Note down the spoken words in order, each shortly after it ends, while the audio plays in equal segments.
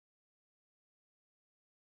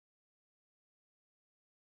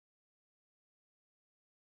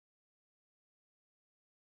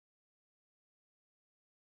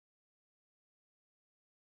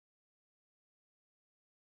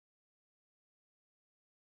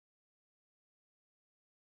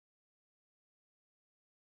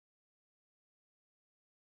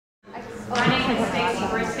My name is Stacy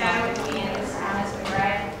Briscoe, and this is my husband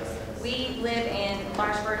Brad. We live in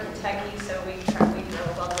Lawrenceburg, Kentucky, so we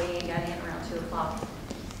drove all the way and got in around 2 o'clock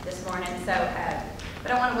this morning.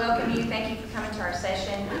 But I want to welcome you. Thank you for coming to our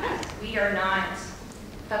session. We are not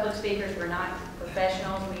public speakers. We're not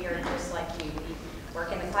professionals. We are just like you. We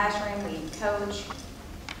work in the classroom. We coach.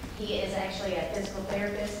 He is actually a physical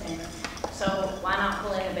therapist, and so why not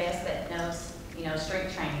pull in the best that knows,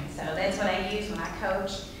 strength training? So that's what I use when I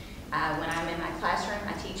coach. When I'm in my classroom,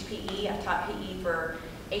 I teach PE. I've taught PE for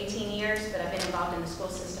 18 years, but I've been involved in the school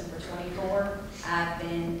system for 24. I've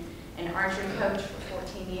been an archery coach for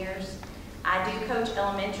 14 years. I do coach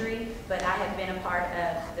elementary, but I have been a part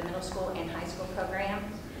of the middle school and high school program.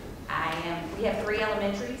 We have 3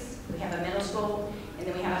 elementaries. We have a middle school, and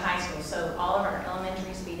then we have a high school. So all of our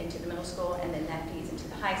elementaries feed into the middle school, and then that feeds into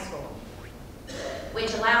the high school,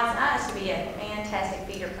 which allows us to be a fantastic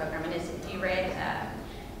feeder program. And if you read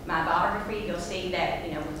my biography, you'll see that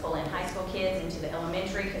we pull in high school kids into the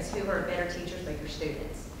elementary, because who are better teachers but your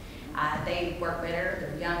students? They work better,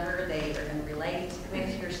 they're younger, they are going to relate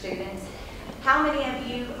with your students. How many of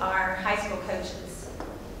you are high school coaches?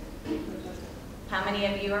 How many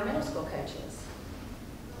of you are middle school coaches?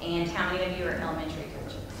 And how many of you are elementary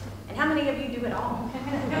coaches? And how many of you do it all?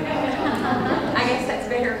 I guess that's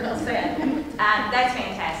very well said. That's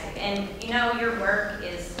fantastic. And your work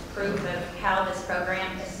is proof of how this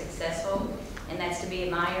program is successful, and that's to be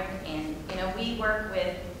admired. And we work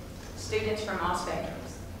with students from all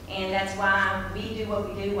spectrums, and that's why we do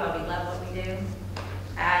what we do, why we love what we do.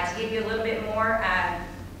 To give you a little bit more,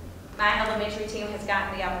 my elementary team has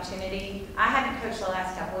gotten the opportunity. I haven't coached the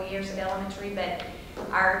last couple of years at elementary, but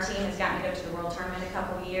our team has gotten to go to the World Tournament a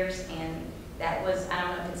couple of years, and that was, I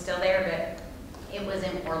don't know if it's still there, but it was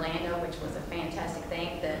in Orlando, which was a fantastic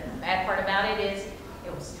thing. The bad part about it is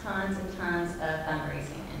it was tons and tons of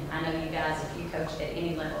fundraising, and I know you guys, if you coach at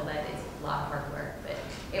any level, that is a lot of hard work, but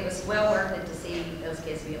it was well worth it to see those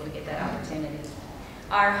kids be able to get that opportunity.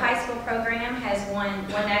 Our high school program has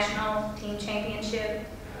won 1 national team championship.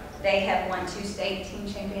 They have won 2 state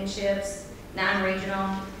team championships, 9 regional.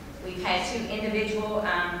 We've had 2 individual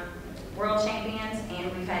world champions,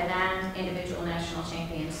 and we've had 9 individual national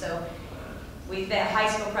champions. So that high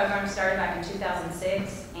school program started back in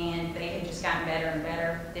 2006, and they have just gotten better and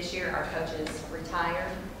better. This year, our coaches retired,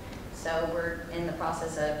 so we're in the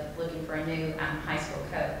process of looking for a new high school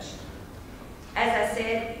coach. As I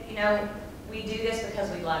said, we do this because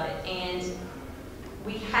we love it, and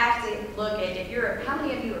we have to look at how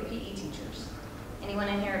many of you are PE teachers? Anyone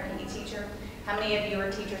in here a PE teacher? How many of you are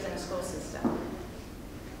teachers in the school system?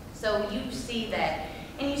 So you see that,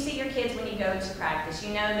 and you see your kids when you go to practice. You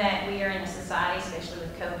know that we are in a society, especially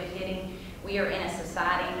with COVID hitting, we are in a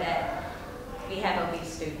society that we have obese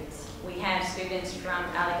students. We have students from,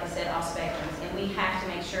 like I said, all spectrums, and we have to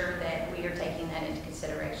make sure that we are taking that into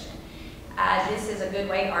consideration. This is a good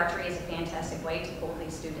way. Archery is a fantastic way to pull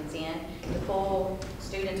these students in, to pull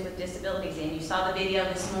students with disabilities in. You saw the video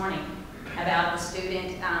this morning about the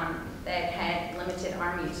student that had limited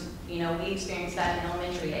arm use. We experienced that in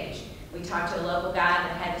elementary age. We talked to a local guy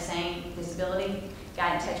that had the same disability,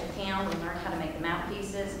 got in touch with him, we learned how to make the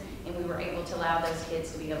mouthpieces, and we were able to allow those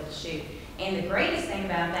kids to be able to shoot. And the greatest thing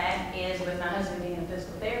about that is, with my husband being a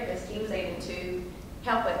physical therapist, he was able to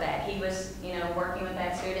help with that. He was, working with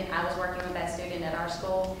that student. I was working with that student at our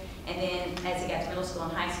school. And then as he got to middle school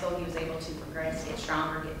and high school, he was able to progress, get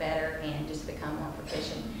stronger, get better, and just become more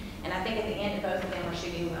proficient. And I think at the end, both of them were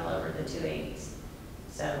shooting well over the 280s.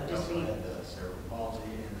 So just had the cerebral palsy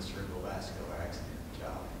and the cerebral vascular accident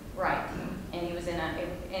job. Right. And he was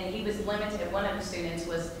and he was limited. One of the students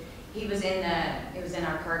was, it was in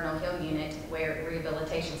our Cardinal Hill unit,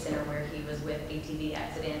 rehabilitation center, where he was with ATV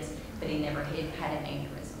accidents, but he never had an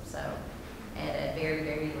aneurysm. So at a very,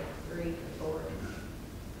 very 3 or 4.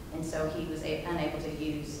 And so he was unable to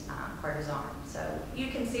use part of his arm. So you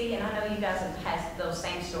can see, and I know you guys have had those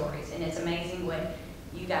same stories, and it's amazing what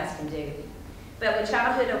you guys can do. But with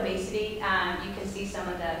childhood obesity, you can see some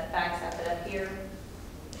of the facts I put up here.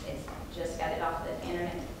 It's just got it off the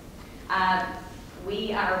internet.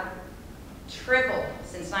 We are tripled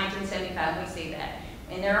since 1975, we see that.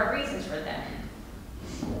 And there are reasons for that.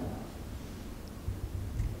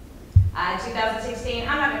 2016,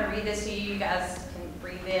 I'm not going to read this to you, you guys can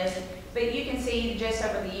read this, but you can see just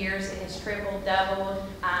over the years it has tripled, doubled.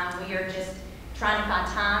 We are just trying to find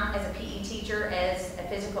time as a PE teacher, as a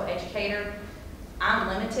physical educator. I'm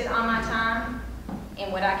limited on my time,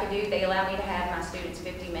 and what I can do, they allow me to have my students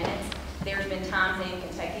 50 minutes. There's been times in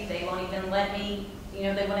Kentucky they won't even let me,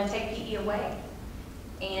 they want to take PE away.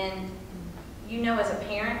 And as a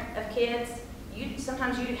parent of kids,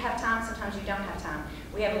 sometimes you have time, sometimes you don't have time.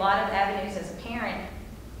 We have a lot of avenues as a parent.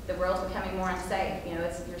 The world's becoming more unsafe. You know,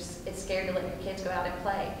 it's scared to let your kids go out and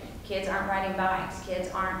play. Kids aren't riding bikes. Kids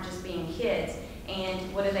aren't just being kids.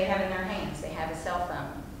 And what do they have in their hands? They have a cell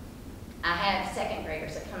phone. I have second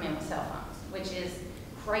graders that come in with cell phones, which is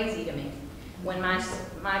crazy to me. When my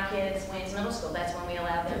kids went to middle school, that's when we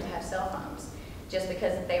allowed them to have cell phones, just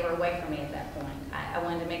because they were away from me at that point. I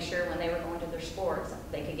wanted to make sure when they were going to their sports,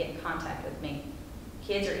 they could get in contact with me.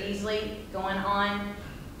 Kids are easily going on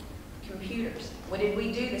computers. What did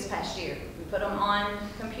we do this past year? We put them on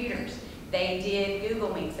computers. They did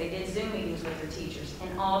Google Meets, they did Zoom meetings with their teachers,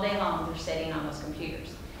 and all day long they're sitting on those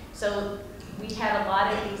computers. So we have a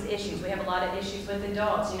lot of these issues. We have a lot of issues with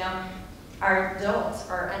adults. You know, our adults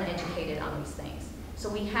are uneducated on these things. So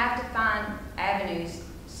we have to find avenues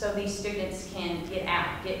so these students can get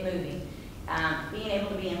out, get moving, being able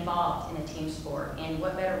to be involved in a team sport. And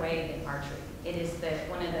what better way than archery? It is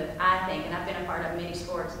one of the, I think, and I've been a part of many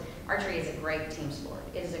sports, archery is a great team sport.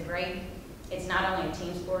 It is a great, it's not only a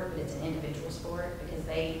team sport, but it's an individual sport because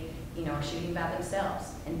they, you know, are shooting by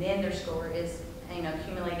themselves. And then their score is, you know,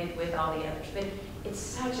 accumulated with all the others. But it's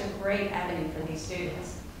such a great avenue for these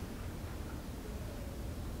students.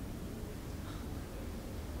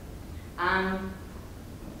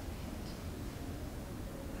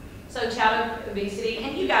 So child obesity,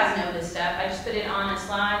 and you guys know this stuff. I just put it on a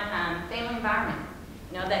slide. Family environment.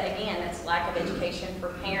 You know, that again, that's lack of education for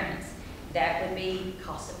parents. That would be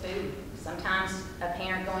cost of food. Sometimes a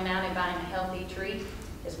parent going out and buying a healthy treat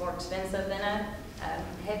is more expensive than a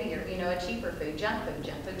heavier, you know, a cheaper food, junk food.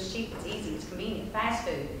 Junk food is cheap, it's easy, it's convenient. Fast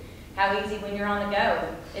food. How easy when you're on the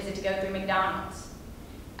go is it to go through McDonald's?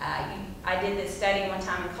 I did this study one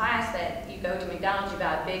time in class that you go to McDonald's, you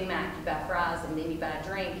buy a Big Mac, you buy fries, and then you buy a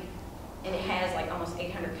drink, and it has like almost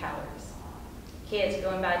 800 calories. Kids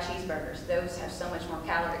go and buy cheeseburgers, those have so much more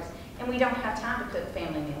calories. And we don't have time to cook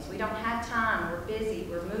family meals. We don't have time, we're busy,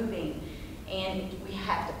 we're moving, and we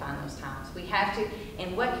have to find those times. We have to,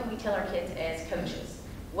 and what can we tell our kids as coaches?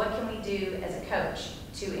 What can we do as a coach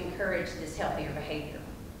to encourage this healthier behavior?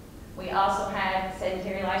 We also have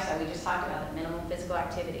sedentary lifestyle. We just talked about it, minimum physical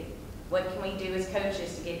activity. What can we do as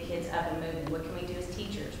coaches to get kids up and moving? What can we do as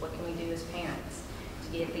teachers? What can we do as parents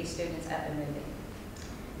to get these students up and moving?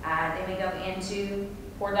 Then we go into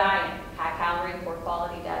poor diet, high calorie, poor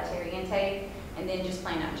quality dietary intake, and then just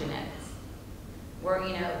plain out genetics. We're,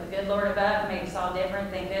 you know, the good Lord above made us all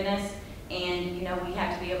different, thank goodness, and, you know, we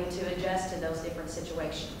have to be able to adjust to those different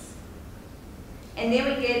situations. And then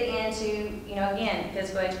we get into, you know, again,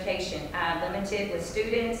 physical education, limited with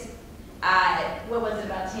students. What was it,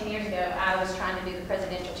 about 10 years ago, I was trying to do the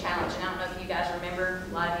presidential challenge, and I don't know if you guys remember,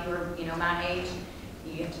 a lot of you are, you know, my age.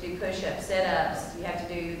 You have to do push-ups, sit-ups, you have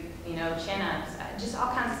to do, you know, chin-ups, just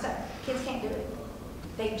all kinds of stuff. Kids can't do it.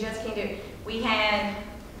 They just can't do it. We had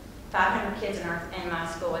 500 kids in my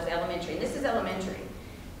school as elementary, and this is elementary.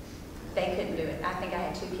 They couldn't do it. I think I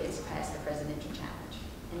had 2 kids pass the presidential challenge,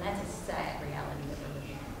 and that's a sad reality that we're living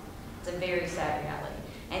in. It's a very sad reality.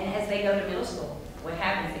 And as they go to middle school, what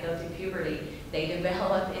happens? They go through puberty. They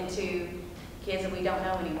develop into kids that we don't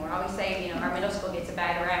know anymore. I always say, you know, our middle school gets a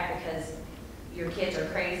bad rap because your kids are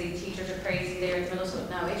crazy, teachers are crazy there at middle school.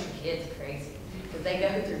 No, it's your kids crazy. Because they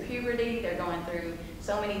go through puberty, they're going through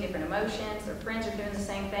so many different emotions, their friends are doing the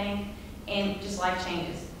same thing, and just life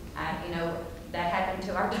changes. You know, that happened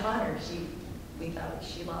to our daughter. We thought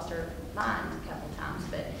she lost her mind a couple times,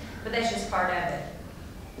 but that's just part of it.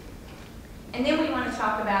 And then we want to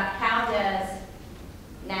talk about how does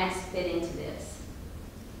NASP fit into this.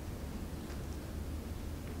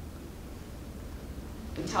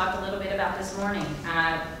 We talked a little bit about this morning,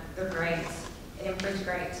 their grades. It improves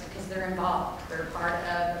grades because they're involved. They're part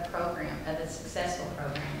of a program, of a successful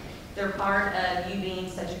program. They're part of you being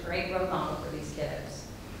such a great role model for these kiddos.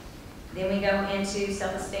 Then we go into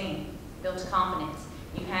self-esteem, builds confidence.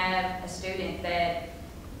 You have a student that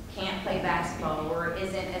can't play basketball or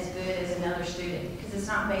isn't as good as another student because it's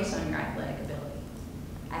not based on your athletic ability.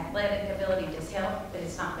 Athletic ability does help, but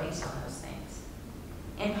it's not based on those things.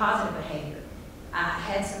 And positive behavior. I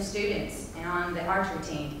had some students on the archery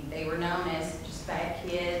team. They were known as just bad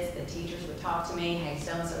kids. The teachers would talk to me, hey,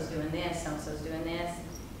 so-and-so's doing this, so-and-so's doing this.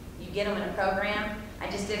 You get them in a program. I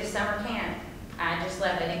just did a summer camp. I just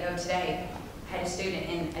left, I didn't go today. I had a student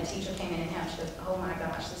and a teacher came in and helped. She goes, oh my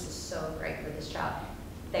gosh, this is so great for this child.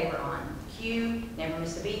 They were on cue, never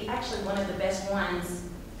missed a beat. Actually, one of the best ones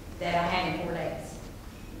that I had in 4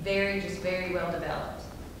 days. Just very well developed.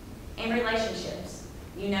 And relationships.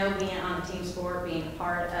 You know, being on a team sport, being a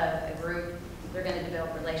part of a group, they're going to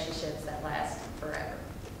develop relationships that last forever.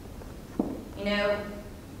 You know,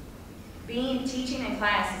 Teaching in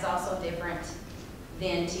class is also different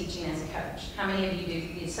than teaching as a coach. How many of you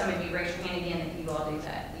do, some of you raise your hand again that you all do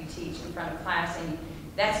that. You teach in front of class, and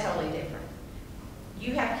that's totally different.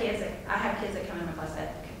 You have kids, I have kids that come in my class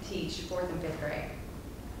that teach 4th and 5th grade.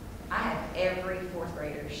 I have every 4th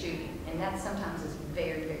grader shooting, and that sometimes is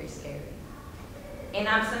very, very scary. And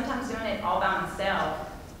I'm sometimes doing it all by myself,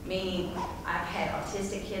 meaning I've had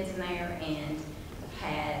autistic kids in there, and I've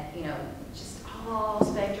had, just all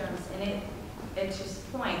spectrums, and it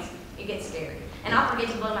just points, it gets scary. And I'll forget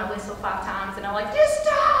to blow my whistle 5 times, and I'm like, just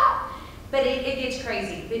stop! But it gets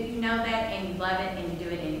crazy. But you know that, and you love it, and you do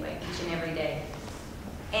it anyway, each and every day.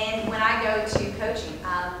 And when I go to coaching,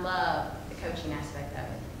 I love the coaching aspect of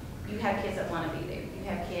it. You have kids that want to be there. You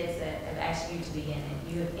have kids that have asked you to be in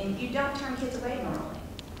it. And you don't turn kids away normally.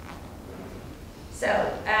 So,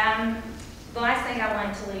 the last thing I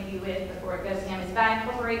wanted to leave you with before it goes down is by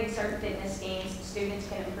incorporating certain fitness schemes, students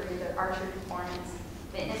can improve their archery performance,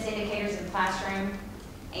 fitness indicators in the classroom,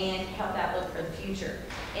 and health outlook for the future.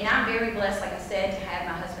 And I'm very blessed, like I said, to have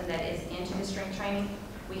my husband that is into the strength training.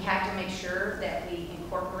 We have to make sure that we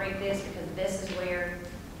incorporate this, because this is where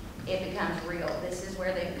it becomes real. This is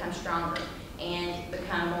where they become stronger and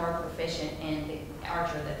become more proficient in the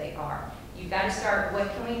archer that they are. You've got to start,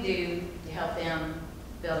 what can we do to help them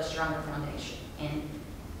build a stronger foundation? And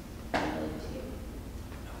I'm going to leave it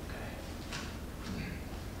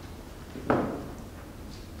to you.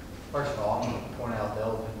 First of all, I'm going to point out the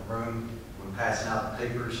elephant in the room when passing out the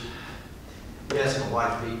papers. Yes, my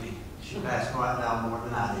wife beat me. She passed right down more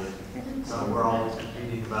than I did. So we're always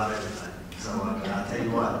competing about everything. So I tell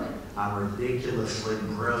you what, I'm ridiculously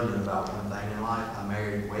brilliant about one thing in life. I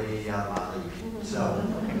married way out of my league. So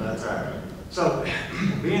that's right. So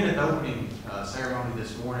being at the opening ceremony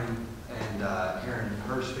this morning and hearing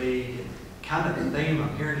her speak, and kind of the theme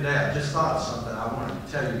I'm hearing today, I just thought of something I wanted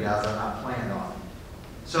to tell you guys I've not planned on.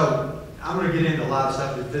 So I'm going to get into a lot of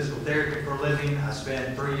stuff with physical therapy for a living. I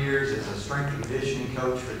spent 3 years as a strength and conditioning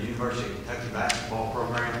coach for the University of Kentucky basketball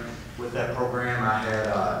program. With that program, I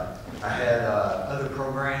had other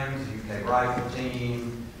programs, UK rifle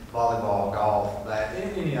team, volleyball, golf, that.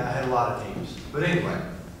 I had a lot of teams. But anyway,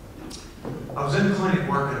 I was in the clinic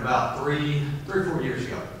working about 3 or 4 years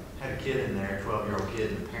ago. Had a kid in there, a 12-year-old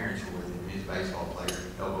kid, and the parents were with him. He's a baseball player,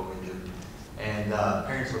 elbow injured. And the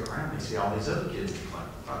parents look around, they see all these other kids in the clinic,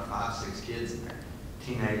 probably 5, 6 kids in there,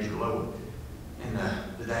 teenage or lower. And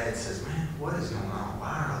the dad says, man, what is going on?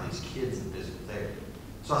 Why are all these kids in physical therapy?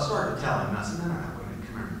 So I started to tell him, and I said, no, come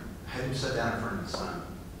here. I had him sit down in front of his son.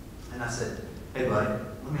 And I said, hey, buddy,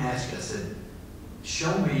 let me ask you. I said,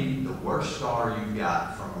 show me the worst scar you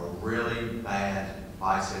got from a really bad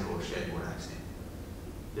bicycle or skateboard accident.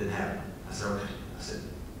 Didn't happen. I said, okay. I said,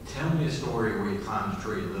 tell me a story where you climbed a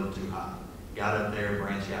tree a little too high. Got up there,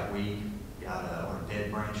 branch got weak, got a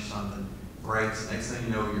dead branch or something, breaks. Next thing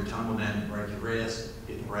you know, you're tumbling in, break your wrist,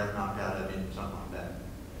 get your breath knocked out of you, something like that.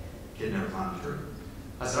 Kid never climbed a tree.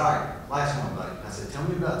 I said, all right, last one, buddy. I said, tell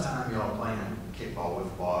me about the time y'all playing kickball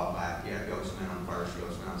with the ball out back. Yeah, goes man on first,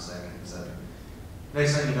 goes man on second, etc.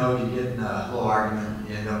 Next thing you know, you get in a little argument,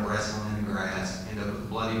 you end up wrestling in the grass, end up with a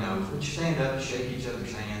bloody nose. But you stand up, you shake each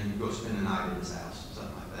other's hand, you go spend the night at his house,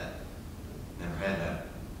 something like that. Never had that.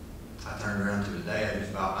 I turned around to his dad, who's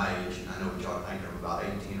about my age, and I know what y'all think I'm about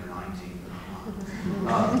 18 or 19, but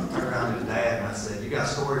I'm not. Turned around to his dad, and I said, you got a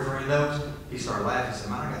story for any of those? He started laughing. He said,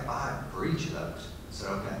 man, I got 5 for each of those. I said,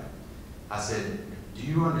 okay. I said, do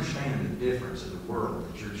you understand the difference of the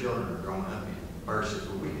world that your children are growing up in versus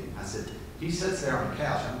what we did? I said, he sits there on the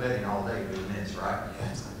couch, I'm betting all day doing this, right? Yeah,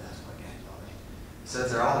 that's what games all day. He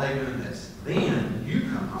sits there all day doing this. Then you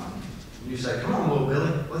come home, and you say, come on, little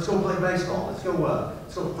Billy, let's go play baseball. Let's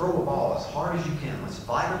go throw a ball as hard as you can. Let's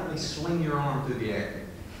violently swing your arm through the air.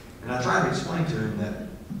 And I tried to explain to him that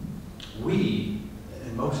we,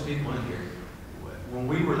 and most people in here, when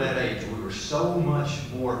we were that age, we were so much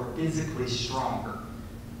more physically stronger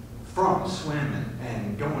from swimming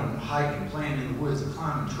and going hiking, playing in the woods and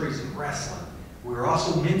climbing trees and wrestling. We were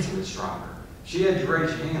also mentally stronger. She had you raise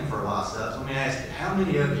your hand for a lot of stuff. Let me ask you, how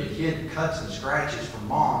many of you hid cuts and scratches from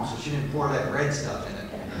mom so she didn't pour that red stuff in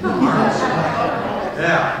it?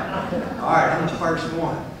 Yeah. All right, I'm the first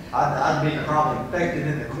one. I'd be probably infected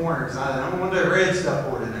in the corner because I don't want that red stuff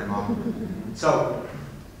poured in there, mom. So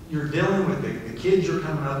you're dealing with the kids you're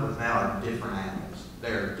coming up with now are different animals.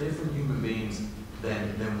 They're different human beings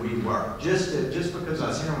than we were. Just because I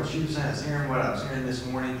was hearing what she was saying, I was hearing what I was hearing this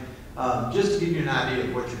morning, just to give you an idea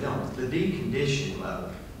of what you're doing. The deconditioning level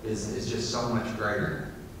is just so much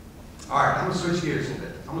greater. All right, I'm going to switch gears a little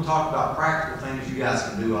bit. I'm going to talk about practical things you guys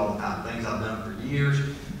can do all the time, things I've done for years.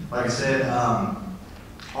 Like I said,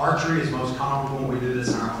 Archery is most comparable. We do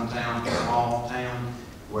this in our hometown, small town,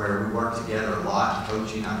 where we work together a lot.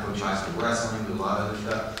 Coaching, I coach high school wrestling, do a lot of other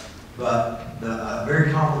stuff. But the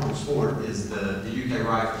very comparable sport is the UK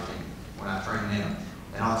rifle team when I train them.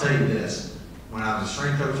 And I'll tell you this, when I was a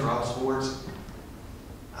strength coach for all sports,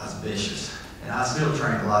 I was vicious. And I still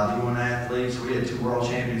train a lot of D1 athletes. We had 2 world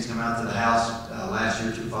champions come out to the house last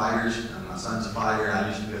year, 2 fighters. My son's a fighter, I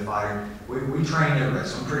used to be a fighter. We train everybody,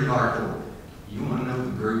 so I'm pretty hardcore. You want to know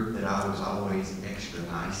the group that I was always extra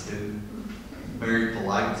nice to, very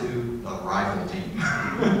polite to? The rifle team.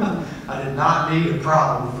 I did not need a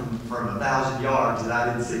problem from 1,000 yards that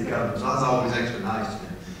I didn't see coming, so I was always extra nice to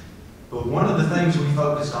them. But one of the things we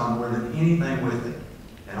focused on more than anything with it,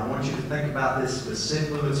 and I want you to think about this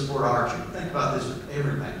specifically with sport archery, think about this with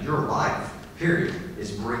everything. Your life, period,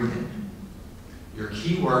 is breathing. Your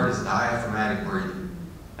key word is diaphragmatic breathing.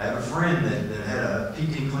 I have a friend that had a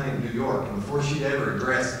PT clinic in New York, and before she'd ever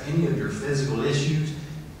address any of your physical issues,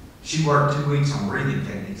 she worked 2 weeks on breathing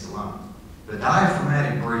techniques alone. The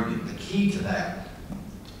diaphragmatic breathing, the key to that,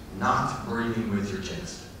 not breathing with your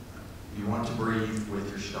chest. You want to breathe with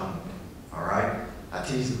your stomach, all right? I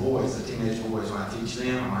tease the boys, the teenage boys, when I teach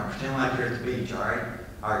them, I'm like, pretend like you're at the beach, all right?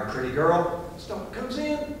 All right, pretty girl, stomach comes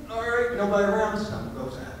in, all right, nobody around, stomach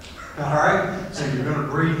goes out. All right? So you're going to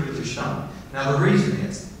breathe with your stomach. Now the reason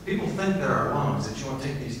is, people think there are lungs, that you want to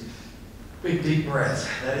take these big deep breaths.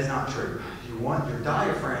 That is not true. You want your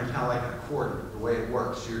diaphragm kind of like an accordion, the way it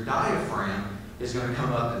works. Your diaphragm is going to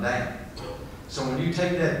come up and down. So when you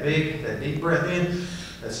take that deep breath in,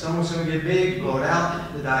 that stomach's going to get big, you blow it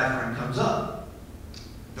out, the diaphragm comes up.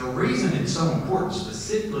 The reason it's so important,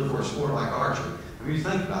 specifically for a sport like archery, I mean, you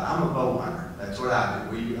think about it, I'm a bow hunter. That's what I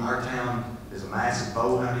do. Our town is a massive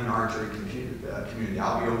bow hunting archery community.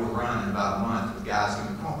 I'll be overrun in about a month with guys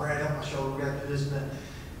going, come on, Brad, help my shoulder, we got to do this and that.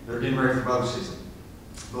 They're getting ready for bow season.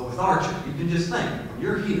 But with archery, you can just think, when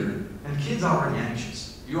you're here, and the kid's already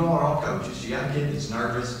anxious. You all are all coaches. You got a kid that's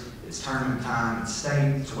nervous, it's tournament time, it's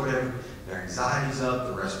state, it's whatever. Their anxiety's up,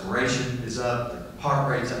 the respiration is up, the heart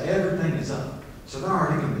rate's up, everything is up. So they're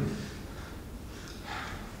already going to be,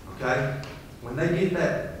 okay? When they get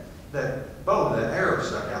that bow, that arrow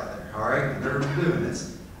stuck out there, all right, and they're doing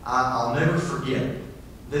this, I'll never forget,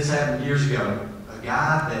 this happened years ago, a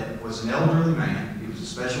guy that was an elderly man, he was a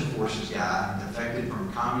special forces guy, defected from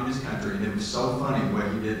a communist country, and it was so funny the way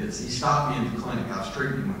he did this. He stopped me in the clinic, I was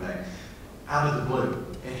treating him one day, out of the blue,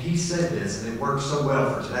 and he said this, and it works so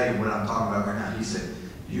well for today, what I'm talking about right now. He said,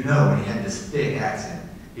 you know, and he had this thick accent,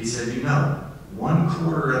 he said, you know,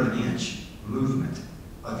 1/4 of an inch movement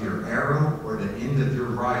of your arrow or the end of your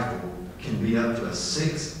rifle can be up to a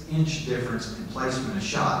 6-inch difference in placement of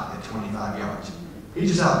shot at 25 yards. He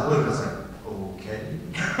just out of the blue, I was like, okay.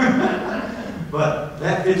 But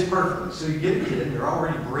that fits perfectly. So you get a kid, they're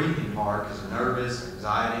already breathing hard because they're nervous,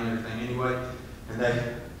 anxiety and everything anyway, and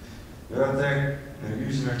they're up there, and they're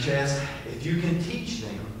using their chest. If you can teach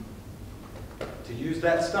them to use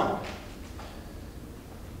that stomach,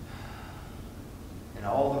 and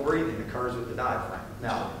all the breathing occurs with the diaphragm.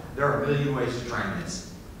 Now, there are a million ways to train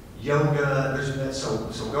this. Yoga,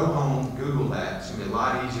 so go home, Google that. It's going to be a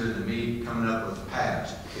lot easier than me coming up with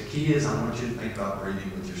patterns. The key is I want you to think about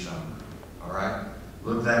breathing with your stomach. All right?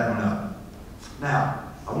 Look that one up. Now,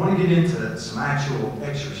 I want to get into some actual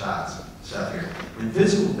exercise stuff here. In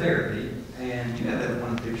physical therapy, and you had that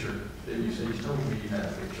one picture that you said, you told me you had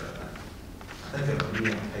a picture of that. I think that would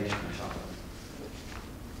be a patient or something.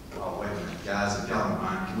 Oh, wait a minute, guys, if y'all don't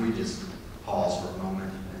mind, can we just pause for a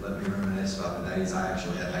moment and let me reminisce about the days I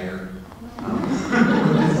actually had hair?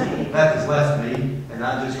 That has left me, and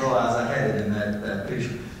I just realized I had it in that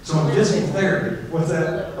picture. So in physical therapy, what's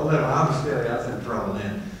that? A little. I was in trouble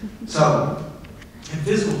then. So in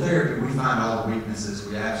physical therapy, we find all the weaknesses.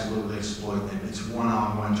 We absolutely exploit them. It's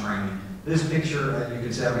one-on-one training. This picture, you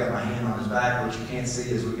can see I've got my hand on his back. What you can't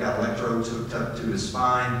see is we've got electrodes hooked up to his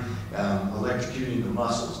spine, electrocuting the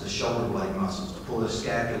muscles, the shoulder blade muscles, to pull his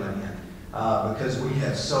scapula in. Because we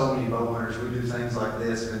have so many bow hunters, we do things like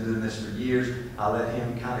this, been doing this for years. I let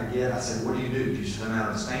him kind of get, I said, what do? Do you swim out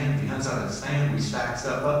of the stand? If he hunts out of the stand, we stack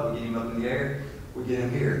stuff up, we get him up in the air, we get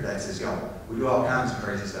him here, that's his goal. We do all kinds of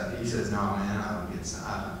crazy stuff. He says, no man, I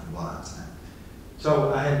hunt for blinds now.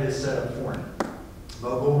 So I had this set up for him.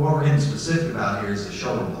 But what we're getting specific about here is the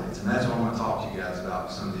shoulder blades, and that's what I want to talk to you guys about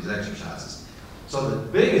with some of these exercises. So the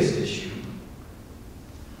biggest issue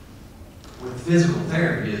with physical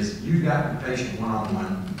therapy is you've got your patient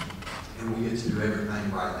one-on-one, and we get to do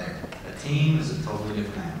everything right there. A team is a totally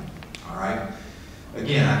different animal, all right?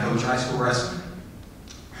 Again, I coach high school wrestling.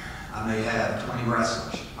 I may have 20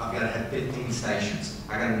 wrestlers. I've got to have 15 stations.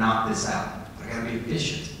 I got to knock this out. I I gotta be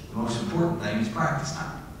efficient. The most important thing is practice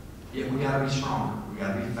time. Yet we gotta be stronger, we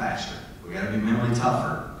gotta be faster, we gotta be mentally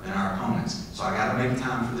tougher than our opponents. So I gotta make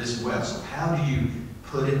time for this as well. So how do you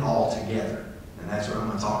put it all together? And that's what I'm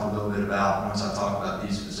gonna talk a little bit about once I talk about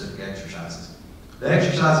these specific exercises. The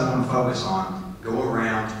exercise I'm gonna focus on, go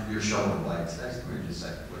around your shoulder blades. Stacey, come here just a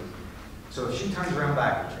second, please. So if she turns around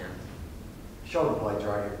backwards here, shoulder blades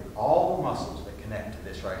right here, all the muscles that connect to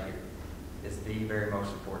this right here is the very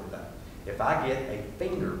most important thing. If I get a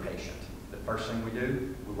finger patient, the first thing we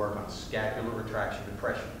do, we work on scapular retraction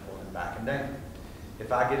depression, pulling it back and down.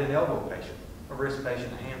 If I get an elbow patient, a wrist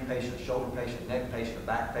patient, a hand patient, a shoulder patient, a neck patient, a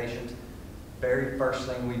back patient, very first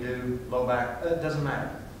thing we do, low back, it doesn't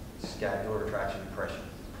matter. Scapular retraction depression,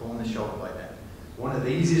 pulling the shoulder blade down. One of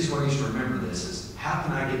the easiest ways to remember this is, how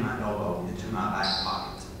can I get my elbow into my back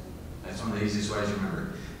pocket? That's one of the easiest ways to remember it.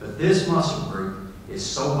 But this muscle group is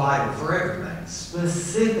so vital for everything,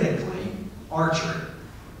 specifically archery.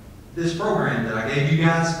 This program that I gave you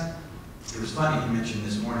guys, it was funny you mentioned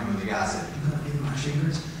this morning when the guy said, "You gonna give me my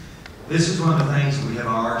secrets?" This is one of the things we have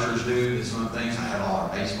our archers do. This is one of the things I have all our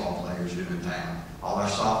baseball players do in town, all our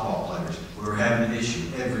softball players. We were having an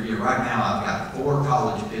issue every year. Right now I've got 4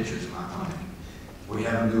 college pitchers in my clinic. We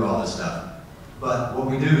have them do all this stuff. But what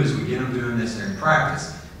we do is we get them doing this during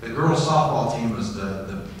practice. The girls softball team was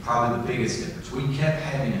probably the biggest difference. We kept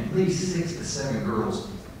having at least 6 to 7 girls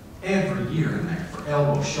every year in there for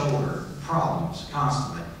elbow, shoulder problems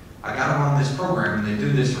constantly. I got them on this program, and they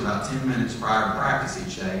do this for about 10 minutes prior to practice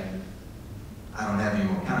each day. I don't have any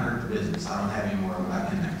more, kind of hurt the business. I don't have any more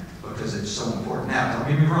back in there because it's so important. Now, don't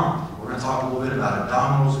get me wrong. We're going to talk a little bit about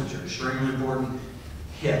abdominals, which are extremely important.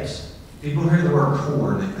 Hips. People hear the word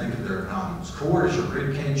core and they think of their abdominals. Core is your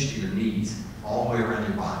rib cage to your knees, all the way around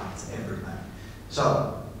your body. It's everything.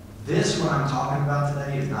 So, this, what I'm talking about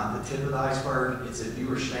today, is not the tip of the iceberg. It's if you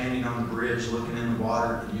were standing on the bridge looking in the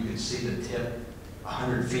water and you could see the tip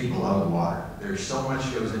 100 feet below the water. There's so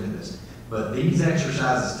much goes into this. But these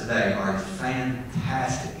exercises today are a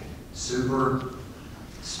fantastic, super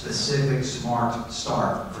specific, smart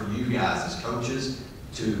start for you guys as coaches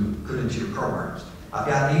to put into your programs. I've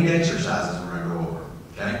got 8 exercises we're going to go over,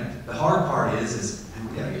 okay? The hard part is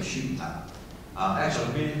we got to get shooting time.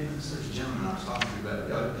 Actually, there's a gentleman I was talking to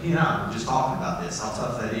about, he and I were just talking about this, how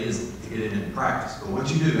tough that is to get it into practice. But what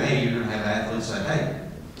you do, A, you're going to have athletes say, hey,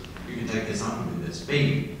 you can take this home and do this.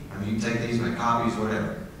 B, you can take these, make copies,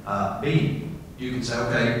 whatever. B, you can say,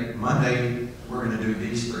 okay, Monday we're going to do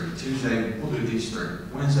these 3. Tuesday we'll do these 3.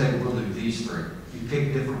 Wednesday we'll do these 3. You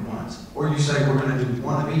pick different ones. Or you say we're going to do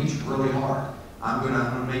one of each really hard. I'm going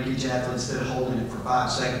to make each athlete, instead of holding it for 5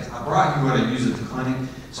 seconds. I brought you what I use at the clinic.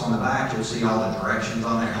 So on the back you'll see all the directions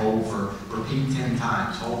on there. Hold for, repeat 10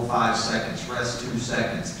 times. Hold 5 seconds. Rest 2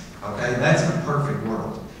 seconds. Okay, that's in a perfect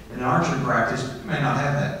world. In archery practice, you may not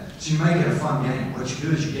have that. So you make it a fun game. What you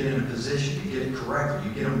do is you get in a position, you get it correctly,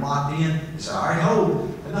 you get them locked in, you say, all right, hold.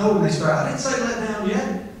 And hold, they start, I didn't say let down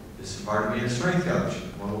yet. This is part of being a strength coach.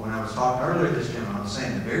 Well, when I was talking earlier this gentleman, I was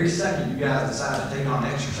saying the very second you guys decide to take on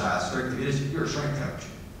exercise, strictly, you're a strength coach.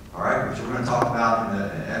 All right, which we're going to talk about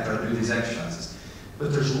after I do these exercises.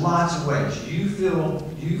 But there's lots of ways. You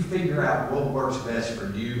figure out what works best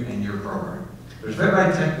for you and your program. There's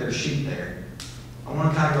everybody take their sheet there. I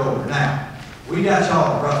want to kind of go over now. We got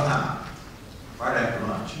y'all a rough time right after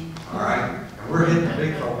lunch, all right? And we're hitting the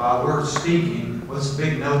big profile. We're speaking. What's the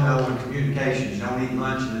big no-no in communications? You don't eat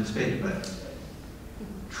lunch and then speak, but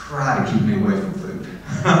try to keep me away from food,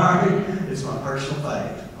 all right? It's my personal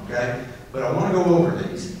thing, okay? But I want to go over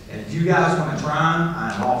these. And if you guys want to try them,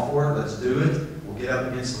 I'm all for it. Let's do it. We'll get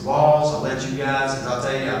up against the walls. I'll let you guys, because I'll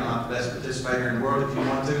tell you, I'm not the best participator in the world. If you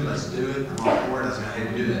want to, let's do it. I'm all for it. I was going to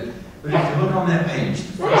have you do that. But if you look on that page,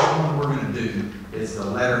 the first one we're going to do is the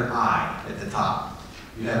letter I at the top.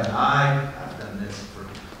 You have an I.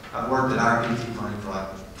 I've worked at our PT clinic for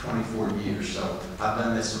like 24 years, so I've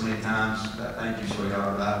done this so many times. Thank you,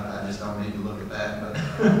 sweetheart. I just don't need to look at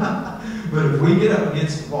that. But if we get up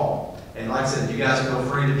against the wall, and like I said, you guys feel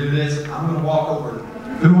free to do this, I'm going to walk over.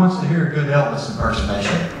 Who wants to hear a good Elvis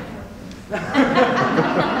impersonation?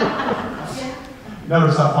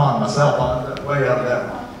 Notice I found myself on way out of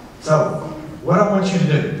that one. So, what I want you to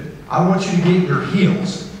do, I want you to get your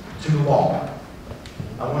heels to the wall.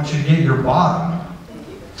 I want you to get your bottom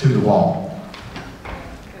to the wall.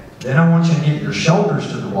 Then I want you to get your shoulders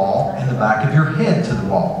to the wall and the back of your head to the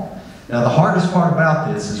wall. Now, the hardest part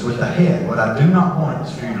about this is with the head. What I do not want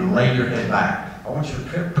is for you to lay your head back. I want you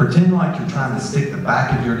to pretend like you're trying to stick the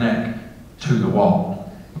back of your neck to the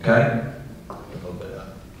wall. Okay?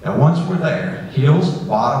 Now, once we're there, heels,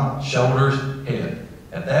 bottom, shoulders, head.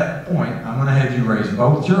 At that point, I'm going to have you raise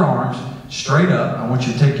both your arms straight up. I want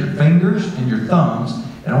you to take your fingers and your thumbs,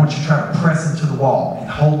 and I want you to try to press into the wall and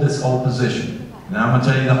hold this whole position. Now I'm going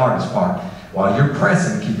to tell you the hardest part. While you're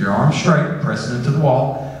pressing, keep your arms straight, pressing into the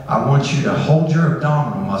wall. I want you to hold your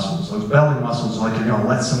abdominal muscles, those belly muscles, like you're going to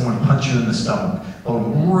let someone punch you in the stomach. Hold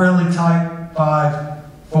them really tight. 5,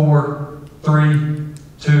 4, 3,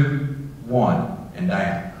 2, 1, and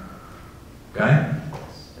down. Okay?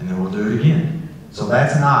 And then we'll do it again. So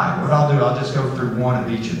that's an I. What I'll do, I'll just go through one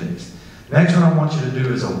of each of these. Next one I want you to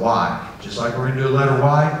do is a Y. Just like we're going to do a letter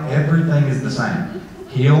Y, everything is the same.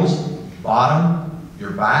 Heels, bottom,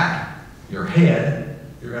 your back, your head.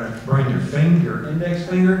 You're going to bring your finger, your index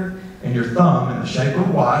finger, and your thumb in the shape of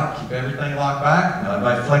a Y. Keep everything locked back. Now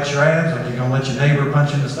everybody flex your abs like you're going to let your neighbor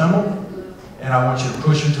punch you in the stomach. And I want you to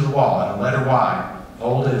push into the wall at a letter Y.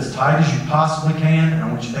 Hold it as tight as you possibly can, and I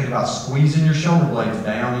want you to think about squeezing your shoulder blades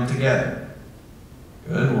down and together.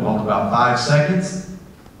 Good. We'll hold about 5 seconds,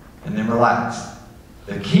 and then relax.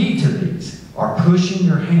 The key to these are pushing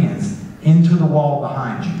your hands into the wall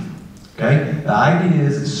behind you. Okay? The idea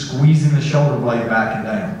is squeezing the shoulder blade back and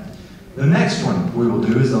down. The next one we will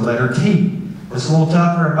do is the letter T. It's a little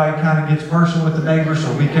tougher. Everybody kind of gets personal with the neighbor,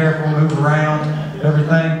 so be careful, move around,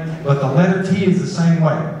 everything. But the letter T is the same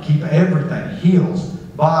way. Keep everything, heels,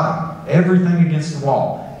 bottom, everything against the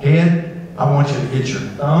wall. Head, I want you to get your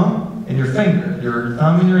thumb and your finger, your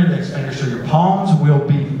thumb and your index finger, so your palms will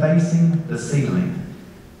be facing the ceiling.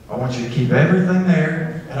 I want you to keep everything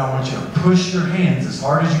there, and I want you to push your hands as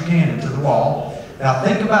hard as you can into the wall. Now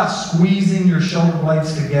think about squeezing your shoulder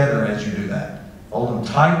blades together as you do that. Hold them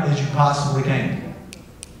tight as you possibly can.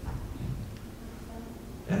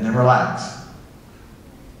 And then relax.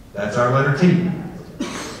 That's our letter T.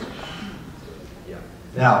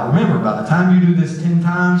 Now remember, by the time you do this 10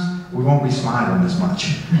 times, we won't be smiling as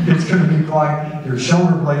much. It's going to be quite, your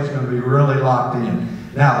shoulder blade's going to be really locked in.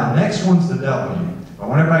 Now the next one's the W. I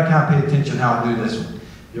want everybody to kind of pay attention how I do this one.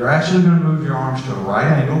 You're actually going to move your arms to a right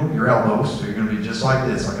angle, your elbows, so you're going to be just like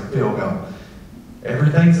this, like a field goal.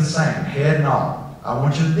 Everything's the same, head and all. I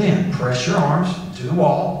want you to then press your arms to the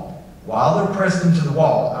wall. While they're pressed into the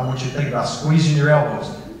wall, I want you to think about squeezing your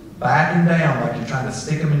elbows back and down like you're trying to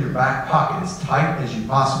stick them in your back pocket as tight as you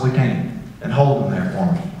possibly can. And hold them there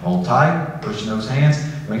for me. Hold tight, pushing those hands.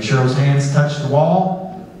 Make sure those hands touch the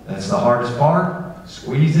wall. That's the hardest part.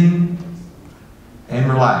 Squeezing and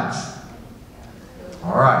relax.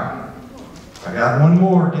 All right. I got one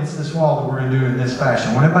more against this wall that we're going to do in this fashion.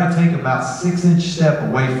 I want everybody to take about 6-inch step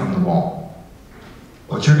away from the wall.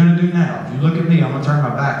 What you're going to do now, if you look at me, I'm going to turn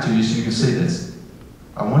my back to you so you can see this.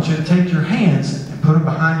 I want you to take your hands and put them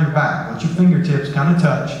behind your back. Let your fingertips kind of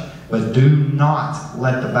touch, but do not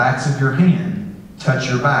let the backs of your hand touch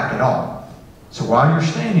your back at all. So while you're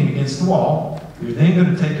standing against the wall, you're then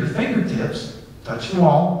going to take your fingertips, touch the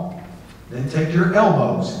wall, then take your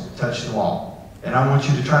elbows, touch the wall. And I want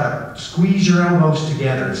you to try to squeeze your elbows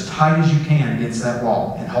together as tight as you can against that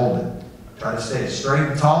wall and hold it. Try to stay straight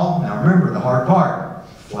and tall. Now remember the hard part.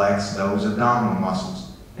 Flex those abdominal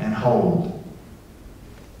muscles and hold.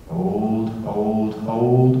 Hold, hold,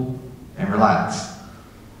 hold, and relax.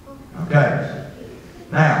 Okay.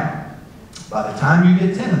 Now, by the time you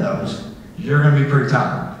get 10 of those, you're going to be pretty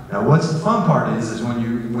tired. Now, what's the fun part is when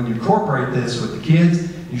you incorporate this with the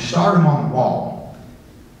kids, you start them on the wall.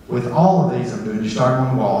 With all of these I'm doing, you start them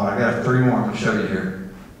on the wall, and I got 3 more I'm going to show you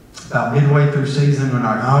here. About midway through season, when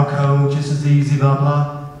I'm, oh, coach, this is easy, blah,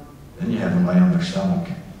 blah. Then you have them lay on their stomach,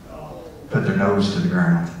 put their nose to the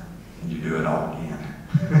ground, and you do it all again.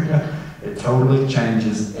 It totally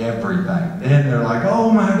changes everything. Then they're like,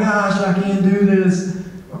 oh my gosh, I can't do this.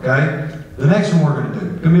 Okay? The next one we're going to do,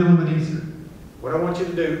 it's going to be a little bit easier. What I want you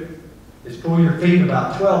to do is pull your feet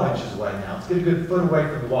about 12 inches away now. Let's get a good foot away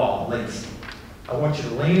from the wall, at least. I want you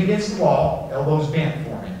to lean against the wall, elbows bent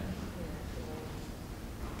for me.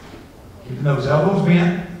 Keeping those elbows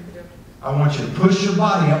bent. I want you to push your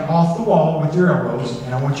body up off the wall with your elbows,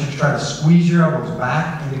 and I want you to try to squeeze your elbows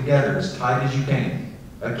back and together as tight as you can.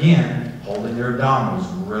 Again, holding your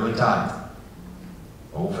abdominals really tight.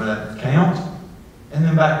 Hold for that count, and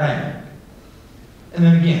then back down. And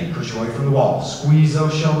then again, push away from the wall. Squeeze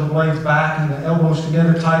those shoulder blades back and the elbows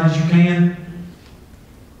together tight as you can,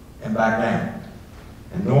 and back down.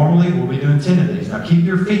 And normally, we'll be doing 10 of these. Now keep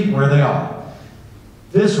your feet where they are.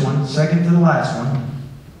 This one, second to the last one,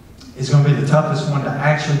 is going to be the toughest one to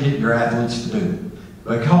actually get your athletes to do,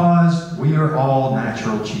 because we are all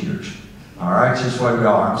natural cheaters. All right, it's just the way we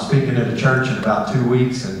are. I'm speaking at a church in about 2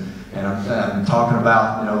 weeks, and I'm talking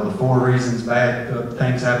about, the 4 reasons bad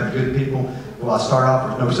things happen to good people. Well, I start off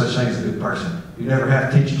with no such thing as a good person. You never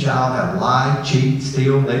have to teach a child how to lie, cheat,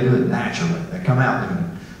 steal. They do it naturally. They come out doing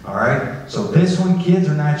it. All right? So this one, kids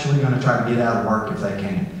are naturally going to try to get out of work if they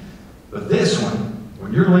can. But this one,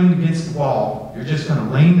 when you're leaning against the wall, you're just going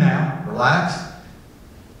to lean down, relax.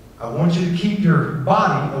 I want you to keep your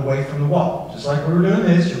body away from the wall. Just like we were doing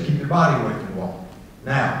this, you'll keep your body away from the wall.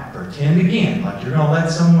 Now, pretend again like you're going to let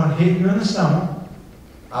someone hit you in the stomach.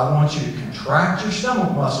 I want you to contract your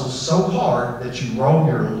stomach muscles so hard that you roll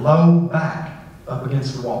your low back up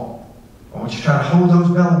against the wall. I want you to try to hold those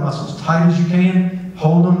belly muscles tight as you can.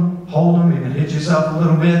 Hold them, even hit yourself a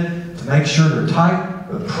little bit to make sure they're tight,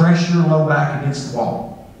 but press your low back against the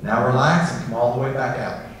wall. Now relax and come all the way back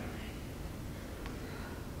out.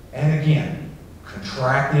 And again,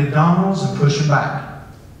 contract the abdominals and push them back.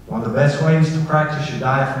 One of the best ways to practice your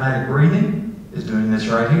diaphragmatic breathing is doing this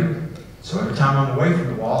right here. So every time I'm away from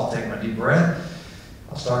the wall, I'll take my deep breath.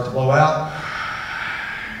 I'll start to blow out.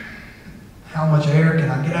 How much air can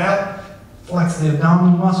I get out? Flex the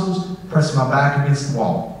abdominal muscles, press my back against the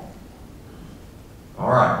wall.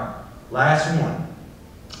 All right, last one.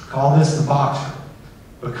 Call this the boxer.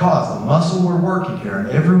 Because the muscle we're working here, in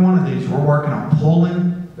every one of these, we're working on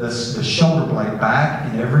pulling the shoulder blade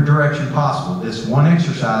back in every direction possible. This one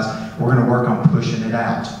exercise, we're going to work on pushing it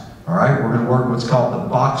out. All right, we're going to work what's called the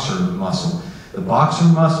boxer muscle. The boxer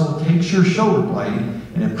muscle takes your shoulder blade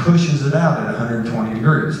and it pushes it out at 120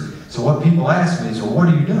 degrees. So what people ask me is, well, what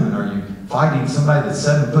are you doing? Are you fighting somebody that's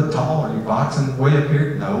 7 foot tall? Are you boxing way up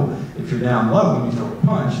here? No. If you're down low and you throw a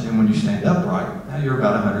punch, then when you stand upright, now you're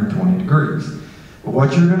about 120 degrees. But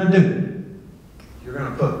what you're going to do, you're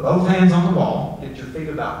going to put both hands on the wall, get your feet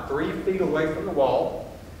about 3 feet away from the wall.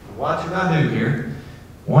 Watch what I do here.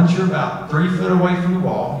 Once you're about 3 foot away from the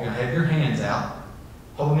wall, you're going to have your hands out,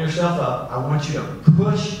 holding yourself up. I want you to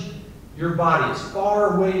push your body as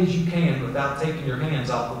far away as you can without taking your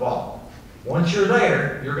hands off the wall. Once you're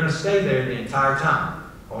there, you're going to stay there the entire time.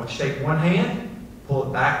 I want you to take one hand, pull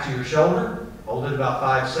it back to your shoulder, hold it about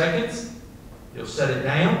 5 seconds. You'll set it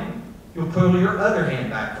down. You'll pull your other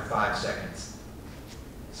hand back for 5 seconds.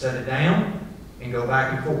 Set it down and go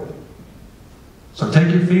back and forth. So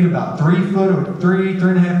take your feet about 3 foot or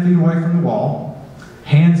 3.5 feet away from the wall.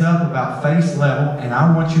 Hands up about face level, and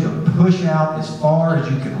I want you to push out as far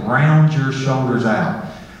as you can round your shoulders out.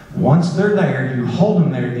 Once they're there, you hold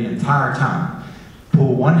them there the entire time.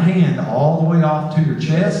 Pull one hand all the way off to your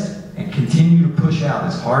chest and continue to push out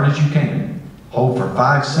as hard as you can. Hold for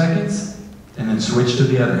 5 seconds and then switch to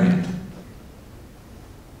the other hand.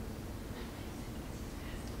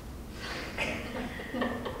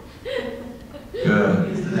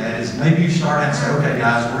 Good. That is, maybe you start out and say, okay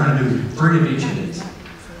guys, we're going to do 3 of each of these.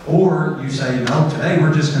 Or you say, no, today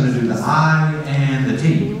we're just going to do the I and the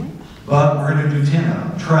T. But we're going to do 10 of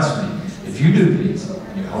them. Trust me, if you do these,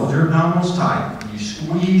 you hold your abdominals tight, you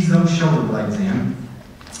squeeze those shoulder blades in,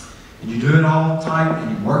 and you do it all tight,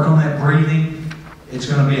 and you work on that breathing, it's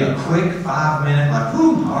going to be a quick 5 minute, like,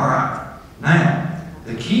 whew, all right. Now,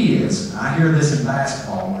 the key is, I hear this in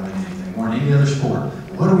basketball more than anything, more than any other sport.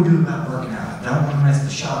 What do we do about working out? I don't want to mess the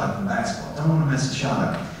shot up in basketball. I don't want to mess the shot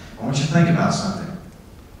up. I want you to think about something.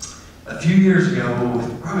 A few years ago,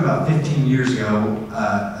 probably about 15 years ago,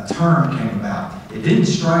 a term came about. It didn't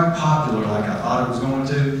strike popular like I thought it was going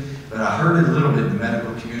to, but I heard it a little bit in the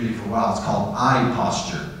medical community for a while. It's called eye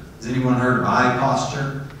posture. Has anyone heard of eye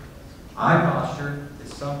posture? Eye posture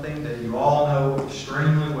is something that you all know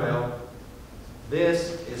extremely well.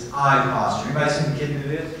 This is eye posture. Anybody seen a kid do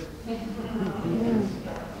this?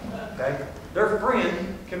 Okay? Their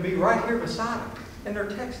friend can be right here beside them, and they're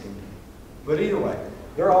texting you. But either way,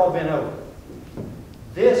 they're all bent over.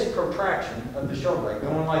 This protraction of the shoulder blade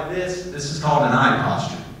going like this is called an eye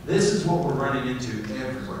posture. This is what we're running into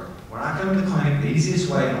everywhere. When I come to the clinic, the easiest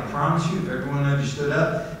way, and I promise you, if everyone knows you stood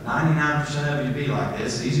up, 99% of you be like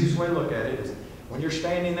this. The easiest way to look at it is when you're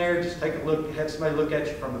standing there, just take a look, have somebody look at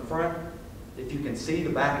you from the front. If you can see the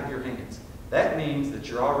back of your hands, that means that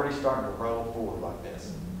you're already starting to roll forward like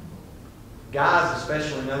this. Guys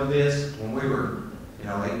especially know this. When we were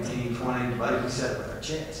 18, 20, buddy, we sat with our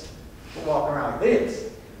chest. We're walking around like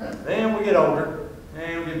this. Then we get older,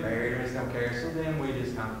 and we get married, and we just don't care. So then we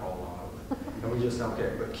just kind of fall on over. And we just don't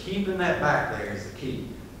care. But keeping that back there is the key.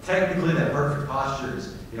 Technically, that perfect posture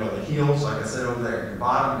is, the heels, like I said over there, your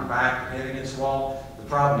bottom, your back, your head against the wall. The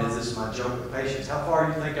problem is, this is my joke with patients. How far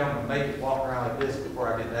do you think I'm going to make it walk around like this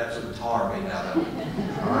before I get the absolute tar beat out of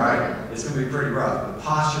it? All right? It's going to be pretty rough. But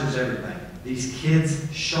posture is everything. These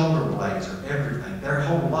kids' shoulder blades are everything. Their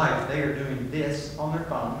whole life, they are doing this on their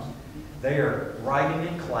phones. They are writing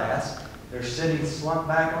in class. They're sitting slumped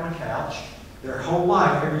back on the couch. Their whole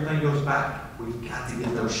life, everything goes back. We've got to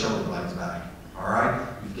get those shoulder blades back. all right?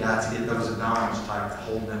 You've got to get those abdominals tight to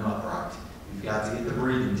hold them upright. You've got to get the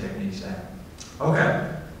breathing techniques down. Okay,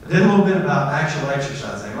 I did a little bit about actual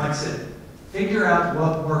exercise. Like I said, figure out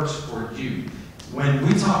what works for you. When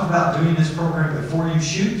we talk about doing this program before you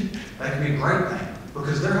shoot, that can be a great thing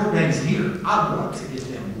because their whole day's here. I want to get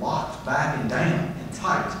them locked back and down and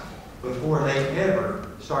tight before they ever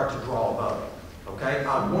start to draw a bow. Okay?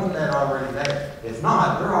 I want that already there. If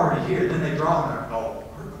not, they're already here. Then they draw and they're, oh,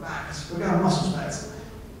 hurt my back. We got a muscle spasm.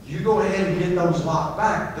 You go ahead and get those locked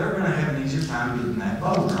back, they're going to have an easier time getting that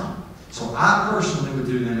bow drawn. So I personally would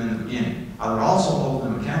do them in the beginning. I would also hold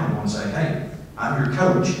them accountable and say, hey, I'm your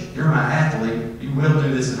coach, you're my athlete, you will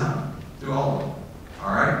do this at home. Do all of them.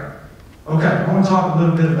 All right? Okay, I want to talk a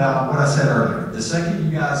little bit about what I said earlier. The second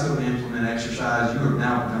you guys go to implement exercise, you have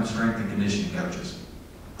now become strength and conditioning coaches.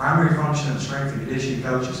 Primary function of a strength and conditioning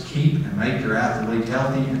coach is keep and make your athlete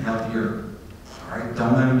healthy and healthier. All right?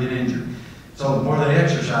 Don't let them get injured. So the more they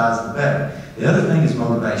exercise, the better. The other thing is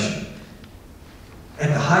motivation. At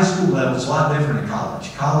the high school level, it's a lot different than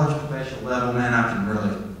college. College, professional level, man, I can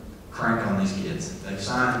really crank on these kids. They've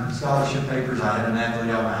signed scholarship papers. I had an athlete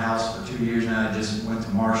at my house for 2 years now. I just went to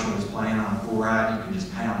Marshall, was playing on a 4-ride. You can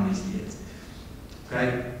just pound these kids.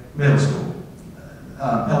 Okay? Middle school.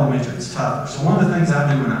 Elementary, it's tougher. So one of the things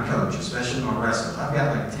I do when I coach, especially my wrestlers, I've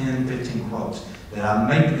got like 10, 15 quotes that I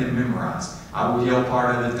make them memorize. I will yell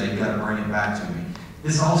part of it, they've got to bring it back to me.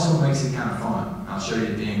 This also makes it kind of fun. I'll show you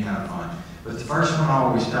it being kind of fun. But the first one I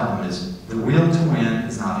always tell them is, the will to win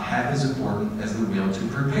is not half as important as the will to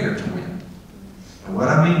prepare to win. And what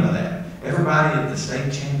I mean by that, everybody at the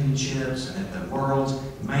state championships and at the worlds,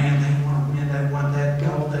 man, they want to win, they want that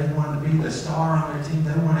gold, they want to be the star on their team,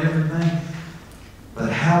 they want everything.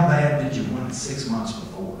 But how bad did you want it 6 months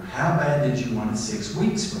before? How bad did you want it 6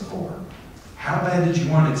 weeks before? How bad did you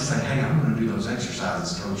want it to say, hey, I'm going to do those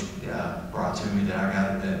exercises Coach brought to me that I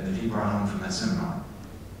got that he brought home from that seminar?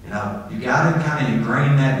 You know, you got to kind of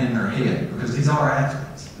ingrain that in their head because these are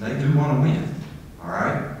athletes. They do want to win, all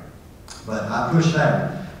right? But I push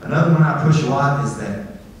that one. Another one I push a lot is that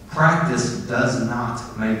practice does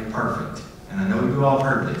not make perfect. And I know you all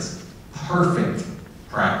heard this. Perfect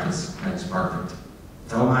practice makes perfect. I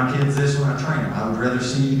tell my kids this when I train them. I would rather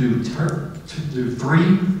see you do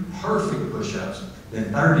 3 perfect push-ups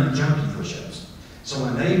than 30 junky push-ups. So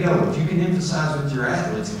when they go, if you can emphasize with your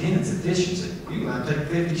athletes, again, it's efficiency. You want to take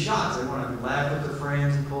 50 shots. They want to laugh with their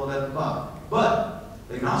friends and pull it up the bottom. But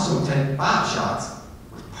they can also take 5 shots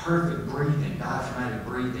with perfect breathing, diaphragmatic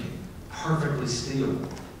breathing, perfectly still,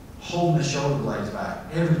 holding the shoulder blades back.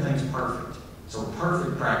 Everything's perfect. So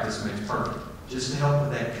perfect practice makes perfect. Just to help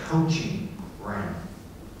with that coaching round.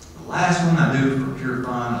 The last one I do for pure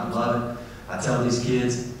fun, I love it. I tell these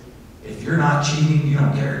kids, if you're not cheating, you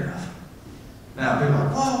don't care enough. Now, people are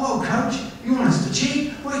like, whoa, coach, you want us to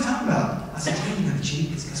cheat? What are you talking about? I said, hey, you're going to cheat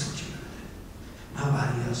because guess what you're going to do?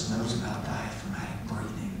 Nobody else knows about diaphragmatic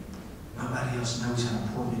breathing. Nobody else knows how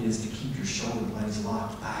important it is to keep your shoulder blades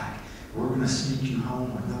locked back. We're going to sneak you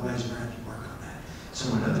home when nobody's around to work on that. So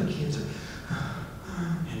when other kids are,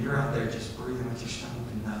 and you're out there just breathing with your stomach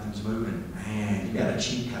and nothing's moving, man, you got a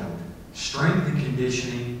cheat code. Strength and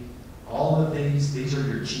conditioning, all of these are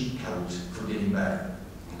your cheat codes for getting better,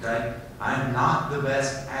 okay? I am not the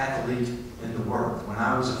best athlete in the world. When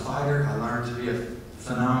I was a fighter, I learned to be a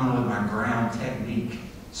phenomenal at my ground technique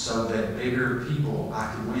so that bigger people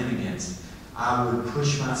I could win against. I would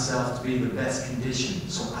push myself to be the best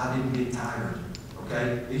conditioned so I didn't get tired,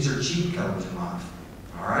 okay? These are cheat codes in life,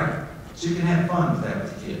 all right? So you can have fun with that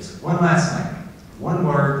with the kids. One last thing, one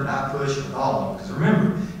word that I push with all of them, because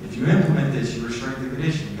remember, if you implement this, you are strength and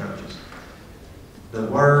conditioning coaches. The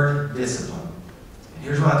word discipline. And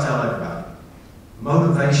here's what I tell everybody.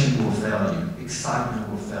 Motivation will fail you. Excitement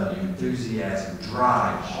will fail you. Enthusiasm,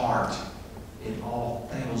 drive, heart. It all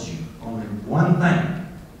fails you. Only one thing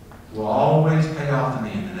will always pay off in the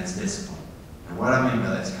end, and that's discipline. And what I mean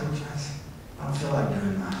by that is, Coach, I don't feel like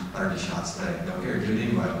doing my 30 shots today. Don't care, do it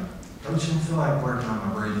anyway. Coach, I don't feel like working on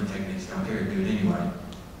my breathing techniques. Don't care, do it anyway.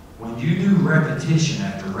 When you do repetition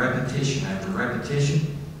after repetition after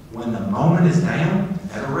repetition, when the moment is down,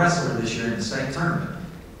 had a wrestler this year in the state tournament,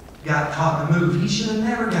 got caught in the move he should have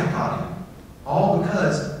never got caught in. All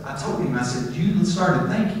because I told him, I said, you started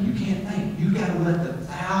thinking, you can't think. You got to let the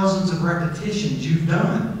thousands of repetitions you've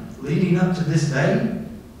done leading up to this day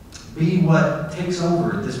be what takes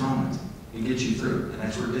over at this moment and get you through. And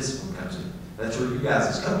that's where discipline comes in. That's where you guys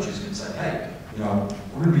as coaches can say, hey,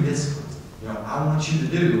 we're going to be disciplined. I want you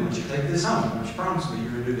to take this home. I want you to promise me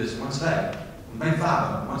you're going to do this once a day. Maybe 5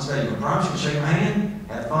 of them once a day. You can promise you to shake my hand,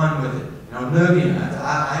 have fun with it. Noogie,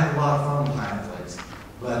 I have a lot of fun with my athletes.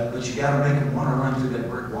 but you gotta make them wanna run through that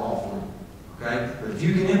brick wall for you, okay? But if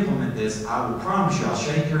you can implement this, I will promise you, I'll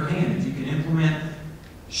shake your hand, if you can implement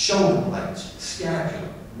shoulder blades, scapula,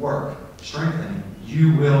 work, strengthening,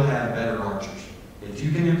 you will have better archers. If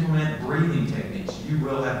you can implement breathing techniques, you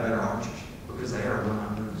will have better